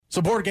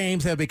So board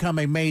games have become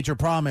a major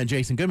problem at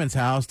Jason Goodman's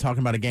house,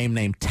 talking about a game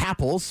named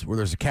Tapples, where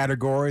there's a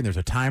category, and there's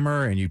a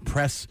timer, and you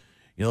press,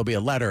 it'll be a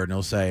letter, and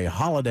it'll say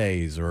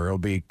holidays, or it'll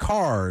be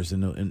cars,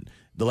 and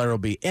the letter will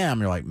be M.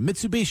 You're like,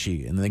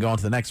 Mitsubishi, and then they go on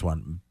to the next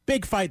one.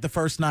 Big fight the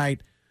first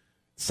night.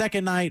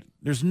 Second night,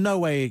 there's no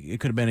way it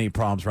could have been any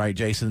problems, right,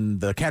 Jason?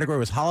 The category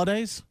was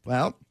holidays?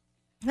 Well,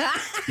 Well,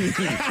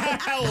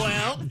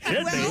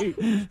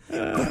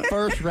 the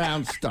first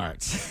round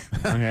starts.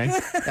 Okay.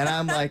 And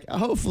I'm like,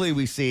 hopefully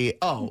we see,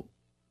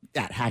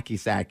 that hacky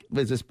sack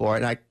was this board.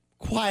 And I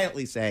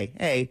quietly say,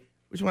 hey,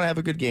 we just want to have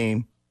a good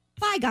game.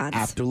 bygones.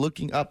 After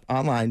looking up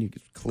online, you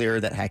can clear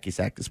that hacky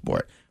sack the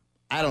sport.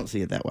 I don't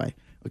see it that way.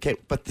 Okay,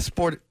 but the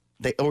sport,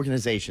 the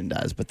organization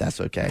does, but that's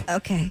okay.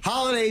 Okay.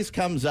 Holidays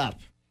comes up,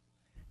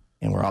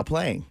 and we're all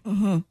playing.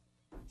 Mm-hmm.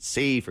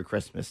 C for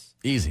Christmas,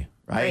 Easy.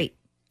 right? Great.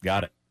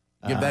 Got it.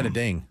 Give that a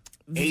ding.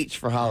 H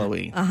for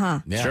Halloween. Uh-huh.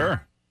 Yeah.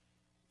 Sure.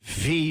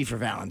 V for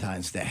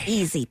Valentine's Day.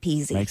 Easy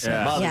peasy. Makes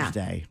sense. Mother's Yeah.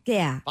 Day.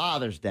 Yeah.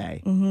 Father's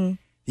Day. Mm-hmm.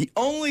 The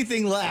only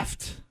thing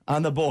left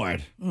on the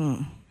board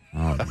Oh,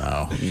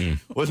 no.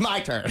 was my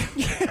turn.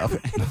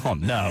 Oh,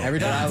 no. Every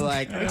time I'm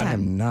like, I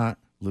am not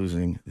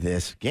losing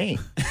this game.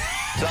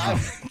 So I'm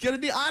going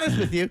to be honest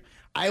with you.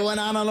 I went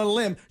out on a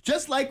limb,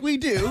 just like we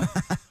do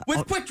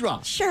with Quick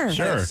Draw. Sure.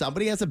 If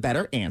somebody has a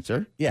better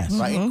answer, Yes.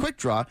 right? In Quick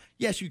Draw,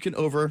 yes, you can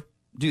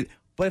overdo.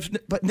 But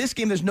in this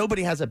game, there's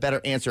nobody has a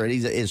better answer. It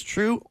either is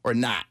true or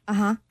not.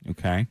 Uh-huh.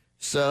 Okay.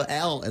 So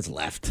L is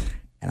left,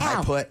 and I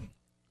L. put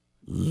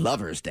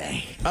Lover's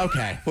Day.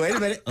 Okay. Wait a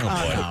minute. Wait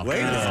a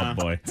minute. Oh,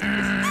 boy. Wait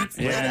a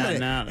Yeah, minute.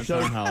 no, that's So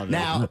not holiday.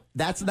 now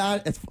that's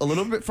not. It's a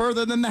little bit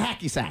further than the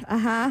hacky sack.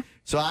 Uh-huh.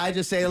 So I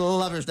just say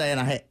Lover's Day, and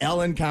I hit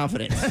L in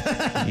confidence.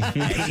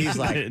 And she's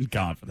like, in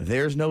confidence.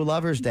 "There's no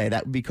Lover's Day.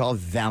 That would be called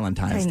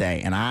Valentine's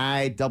Day." And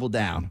I doubled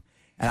down,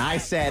 and I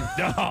said,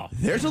 No.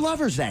 "There's a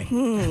Lover's Day."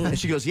 And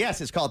she goes,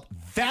 "Yes, it's called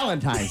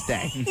Valentine's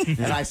Day."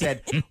 And I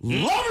said,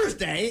 "Lover's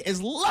Day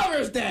is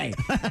Lover's Day."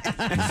 So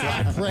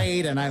I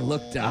prayed, and I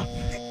looked up.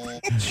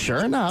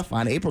 Sure enough,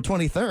 on April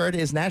 23rd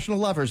is National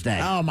Lover's Day.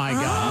 Oh, my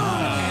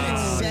God. And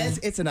it says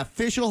it's an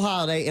official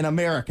holiday in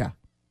America.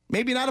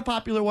 Maybe not a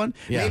popular one.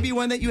 Yeah. Maybe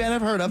one that you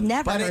haven't heard of.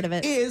 Never but heard of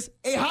it. It is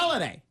a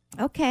holiday.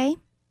 Okay.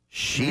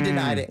 She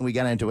denied it, and we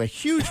got into a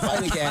huge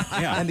fight again.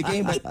 Yeah. And the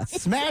game went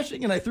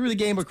smashing, and I threw the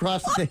game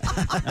across the thing.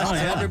 So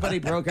everybody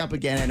broke up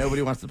again, and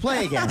nobody wants to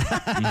play again.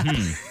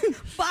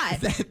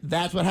 But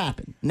That's what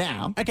happened.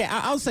 Now, Okay,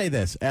 I'll say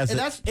this as And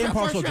an that's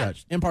impartial first round.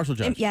 judge. Impartial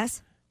judge.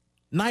 yes.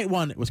 Night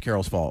one, it was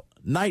Carol's fault.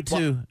 Night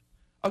two,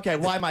 okay,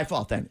 why my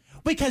fault then?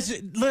 because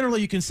literally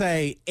you can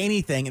say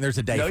anything and there's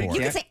a day No, for you it. You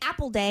Yeah. can say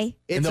Apple Day.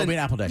 And there'll be an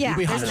apple day. Yeah, There'll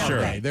be there's an holiday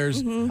apple day. day. There's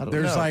I don't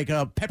there's know. like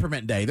a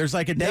peppermint day. There's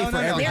like a day for No.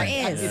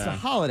 everything. There is. It's a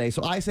holiday.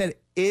 So I said,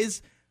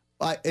 is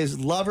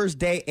Lover's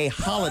Day a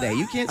holiday?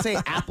 You can't say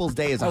Apple's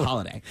Day is a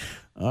holiday.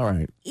 All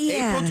right.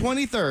 Yeah. April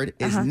 23rd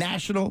is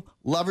National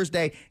Lover's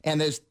Day, and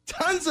there's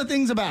tons of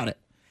things about it.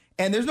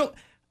 And there's no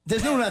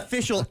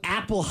official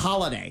Apple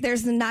holiday.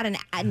 There's not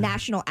a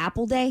National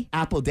Apple Day.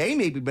 Apple Day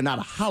maybe, but not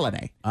a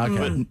holiday.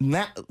 Okay.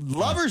 But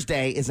Lover's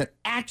Day is an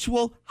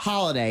actual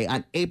holiday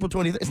on April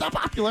 23rd. It's not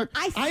popular.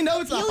 I know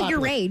it's not feel popular. your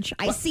rage.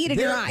 I but see it in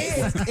there your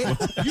eyes.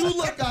 is. You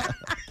look up,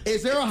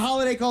 is there a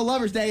holiday called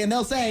Lover's Day? And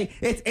they'll say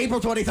it's April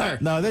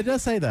 23rd. No, they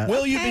just say that.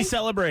 Will you Okay. be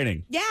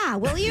celebrating? Yeah,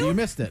 will you you?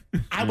 missed it.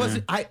 I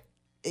wasn't.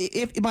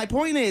 If my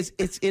point is,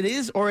 it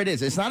is or it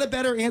is. It's not a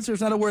better answer.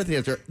 It's not a worth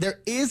answer.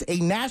 There is a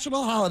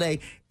national holiday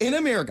in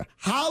America,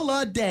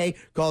 holiday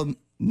called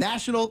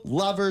National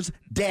Lovers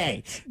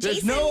Day. There's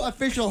Jason? no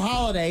official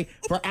holiday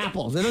for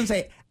apples. It doesn't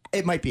say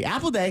it might be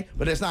Apple Day,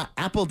 but it's not.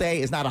 Apple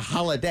Day is not a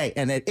holiday,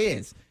 and it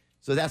is.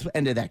 So that's what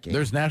ended that game.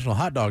 There's National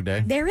Hot Dog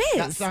Day. There is.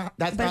 That's not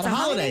But a it's a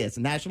holiday. It's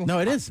a national. No,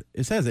 it is.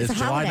 It says it's a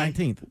July holiday.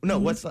 19th. No,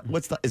 what's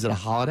the? Is it a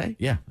holiday?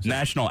 Yeah.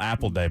 National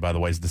Apple Day, by the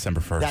way, is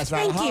December 1st. That's not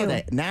Thank a you.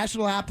 holiday.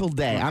 National Apple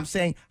Day. I'm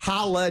saying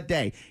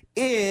holiday.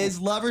 Is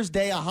Lover's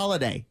Day a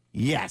holiday?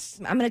 Yes.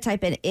 I'm going to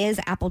type in, is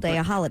Apple Day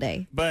a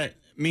holiday? But,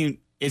 I mean,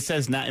 it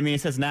says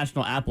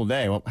National Apple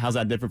Day. Well, how's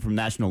that different from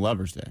National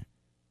Lovers Day?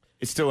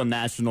 It's still a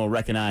national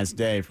recognized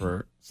day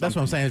for That's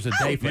what I'm saying. There's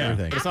a day for Yeah.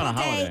 everything. It's not a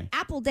Apple Day, holiday.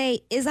 Apple Day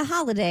is a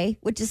holiday,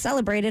 which is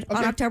celebrated on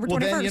Okay. October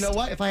 21st. Well, then you know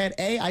what? If I had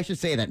A, I should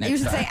say that next You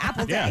should time. say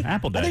Apple Day. Yeah,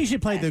 Apple Day. I think you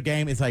should play the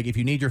game. It's like if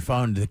you need your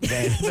phone, the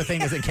thing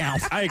doesn't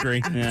count. I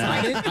agree.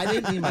 Yeah. I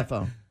didn't need my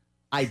phone.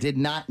 I did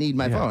not need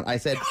my phone. I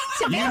said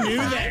You knew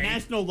that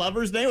National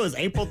Lovers Day was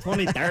April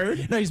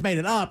 23rd? No, he's made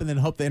it up and then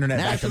hope the internet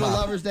backed him National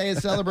up. Lovers Day is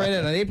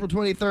celebrated on April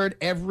 23rd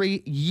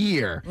every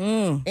year,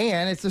 and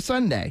it's a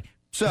Sunday.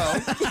 So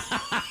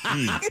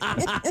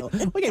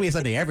We give me a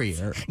Sunday every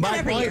year. my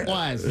every point year.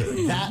 was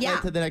that Yeah.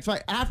 led to the next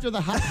fight after the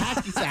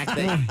hacky sack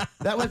thing.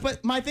 That was.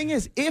 But my thing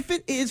is, if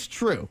it is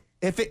true,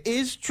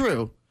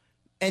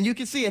 and you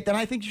can see it, then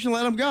I think you should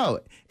let them go.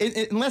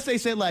 Unless they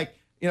said like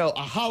a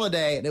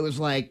holiday, and it was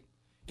like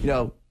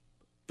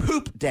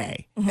poop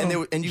day, and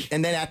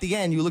then at the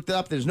end you looked it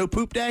up. There's no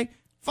poop day.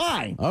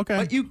 Fine. Okay.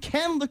 But you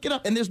can look it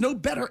up, and there's no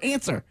better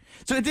answer.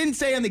 So it didn't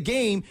say on the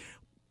game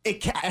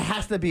It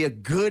has to be a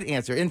good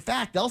answer. In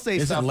fact, they'll say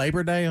Is it stuff.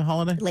 Labor Day a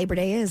holiday? Labor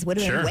Day is. Would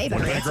have been way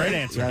better. What a great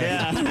answer.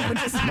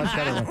 Much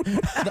better one.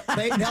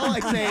 They'll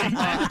like say,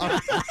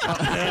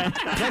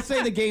 let's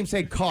say the game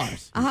said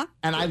cars.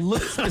 And I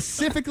looked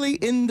specifically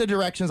in the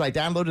directions. I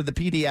downloaded the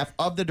PDF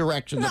of the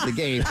directions of the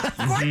game. Of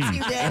course you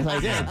did. Yes, I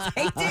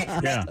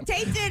did.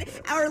 Taped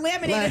it or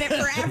laminated it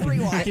for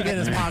everyone. Keep it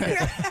in his pocket.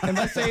 And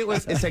let's say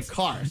it said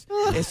cars.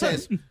 It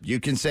says you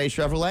can say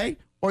Chevrolet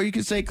or you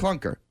can say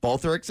clunker.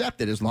 Both are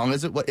accepted as long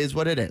as it is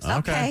what it is.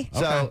 Okay.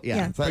 So,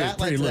 yeah. So that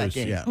led to that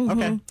game. Yeah.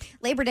 Okay.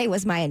 Labor Day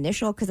was my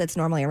initial because it's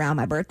normally around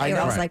my birthday. I know,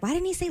 I was right. like, why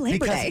didn't he say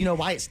Labor Because Day? you know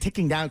why? It's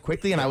ticking down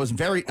quickly, and I was not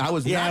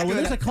well, good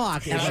there's at a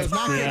clock. And I was It's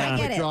not fine. good I at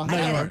get quick it. draw. I get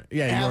Ever. it.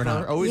 Yeah, you were Ever.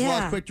 not. Always Yeah.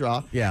 lost quick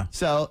draw. Yeah.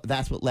 So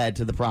that's what led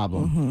to the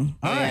problem.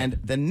 All right. And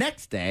the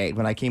next day,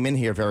 when I came in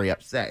here very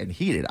upset and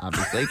heated,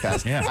 obviously,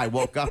 because I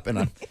woke up in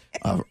a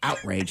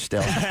outrage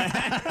still.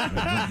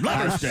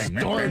 Lover's Day.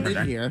 Stormed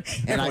in here,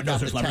 and I Everyone got knows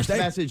the it's Lover's text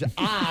Day. message.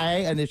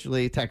 I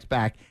initially text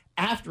back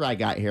after I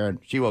got here, and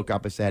she woke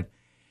up and said,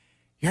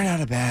 "You're not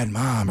a bad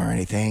mom or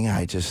anything.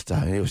 I just,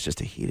 it was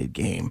just a heated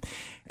game."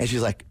 And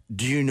she's like,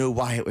 "Do you know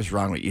why it was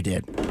wrong what you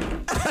did?" There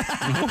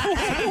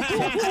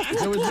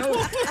was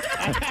no,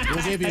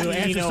 We'll give you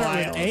answers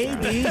starting with A,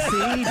 B, C,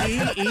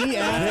 D, E,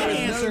 F. there was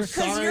no Answer.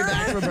 sorry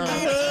back from her.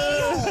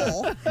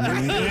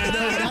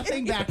 There was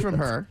nothing back from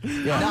her.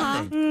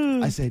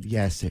 Nothing. I said,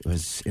 yes, it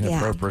was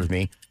inappropriate of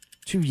me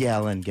to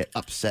yell and get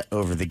upset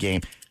over the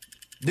game.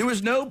 There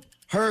was no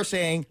her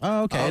saying,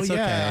 Oh, okay, it's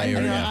okay,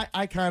 or yeah.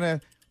 I kind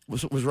of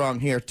was wrong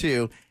here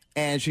too.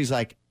 And she's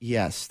like,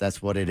 yes,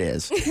 that's what it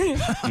is. So then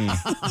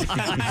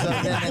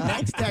the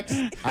next text,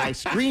 I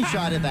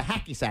screenshotted the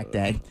hacky sack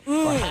day,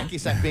 or hacky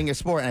sack being a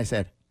sport, and I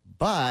said,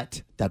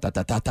 but, ...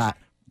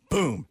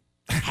 boom.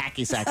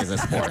 Hacky sack is a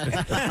sport. And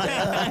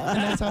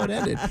that's how it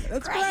ended.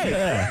 That's great.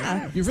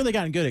 Yeah. You've really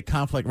gotten good at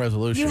conflict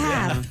resolution. You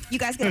have. You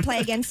guys going to play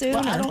again soon?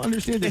 Well, I don't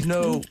understand. There's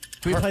no.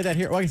 Can we play that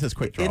here? Well, I guess it's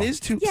quick draw. It is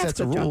two Yeah, it's sets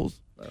of quick draw. rules.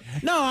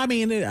 No, I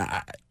mean,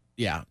 yeah.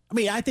 I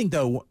mean, I think,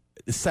 though,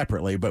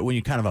 separately, but when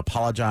you kind of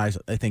apologize,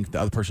 I think the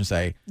other person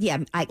say, Yeah,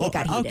 it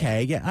got heated.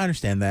 okay, yeah, I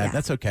understand that. Yeah.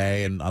 That's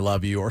okay, and I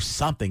love you, or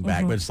something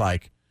back, but it's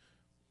like,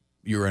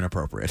 you're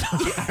inappropriate.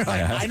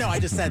 I know, I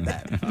just said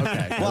that.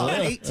 Okay. Well,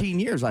 in 18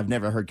 years, I've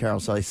never heard Carol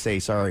say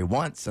sorry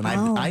once, and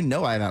I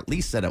know I've at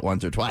least said it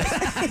once or twice.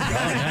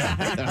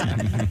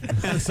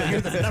 So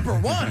you're the number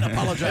one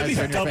apologizer. in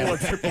your Double or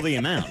family. triple the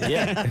amount.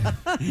 Yeah.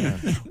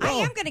 I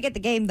am going to get the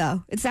game,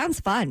 though. It sounds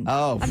fun.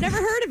 Oh. I've never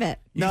heard of it.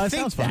 No, it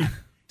think sounds fun. that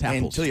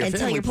Tapples. until your Until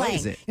family you're playing.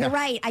 plays it. You're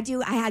right. I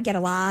do. I get a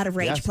lot of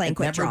rage Yes, playing and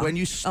quick remember draw. when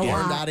you A stormed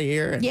lot. out of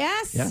here? And,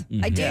 Yes,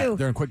 Yeah. I do.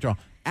 During quick draw.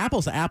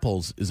 Apples to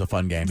Apples is a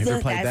fun game. Have you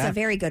ever played That's that? a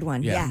very good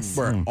one. Yeah, Yes.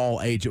 where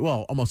all ages,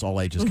 well, almost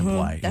all ages can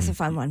play. That's a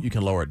fun one. You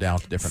can lower it down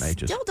to different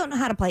ages. Still don't know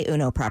how to play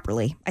Uno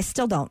properly. I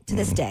still don't to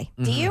this day.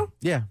 Do you?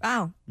 Yeah.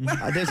 Oh.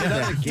 There's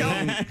another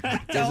game.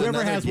 There's Whoever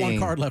another has one game.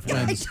 card left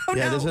wins. Oh,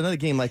 Yeah, no. there's another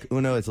game like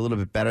Uno. It's a little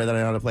bit better that I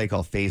know how to play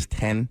called Phase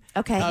 10.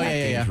 Okay. Oh,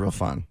 yeah, It's real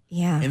fun.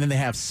 Yeah. And then they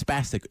have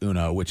Spastic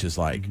Uno, which is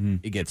like,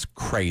 it gets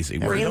crazy.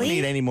 We Where don't Really?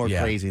 need any more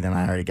Yeah. crazy than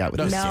I already got with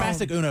No, this.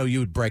 Spastic Uno, you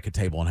would break a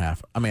table in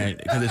half. I mean,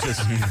 because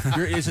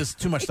it's just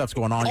too much stuff's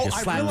going on. You Oh, can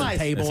I slap the realized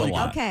table. it's a you can-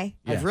 lot. Okay.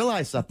 I've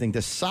realized something.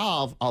 To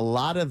solve a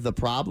lot of the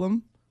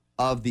problem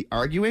of the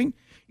arguing,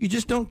 you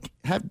just don't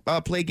have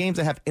play games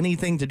that have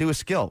anything to do with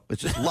skill.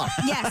 It's just luck.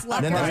 Yes,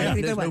 luck Then is a there's,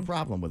 pretty there's good no one.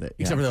 problem with it.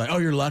 Except for they're like, oh,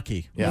 you're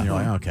lucky. Yeah. And you're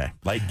like, okay.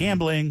 Like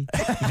gambling.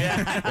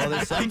 Well,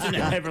 there's some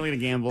Never to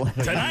gamble.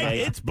 Tonight,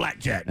 it's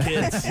blackjack,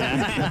 kids.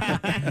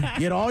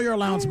 Get all your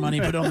allowance money,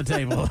 put it on the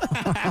table.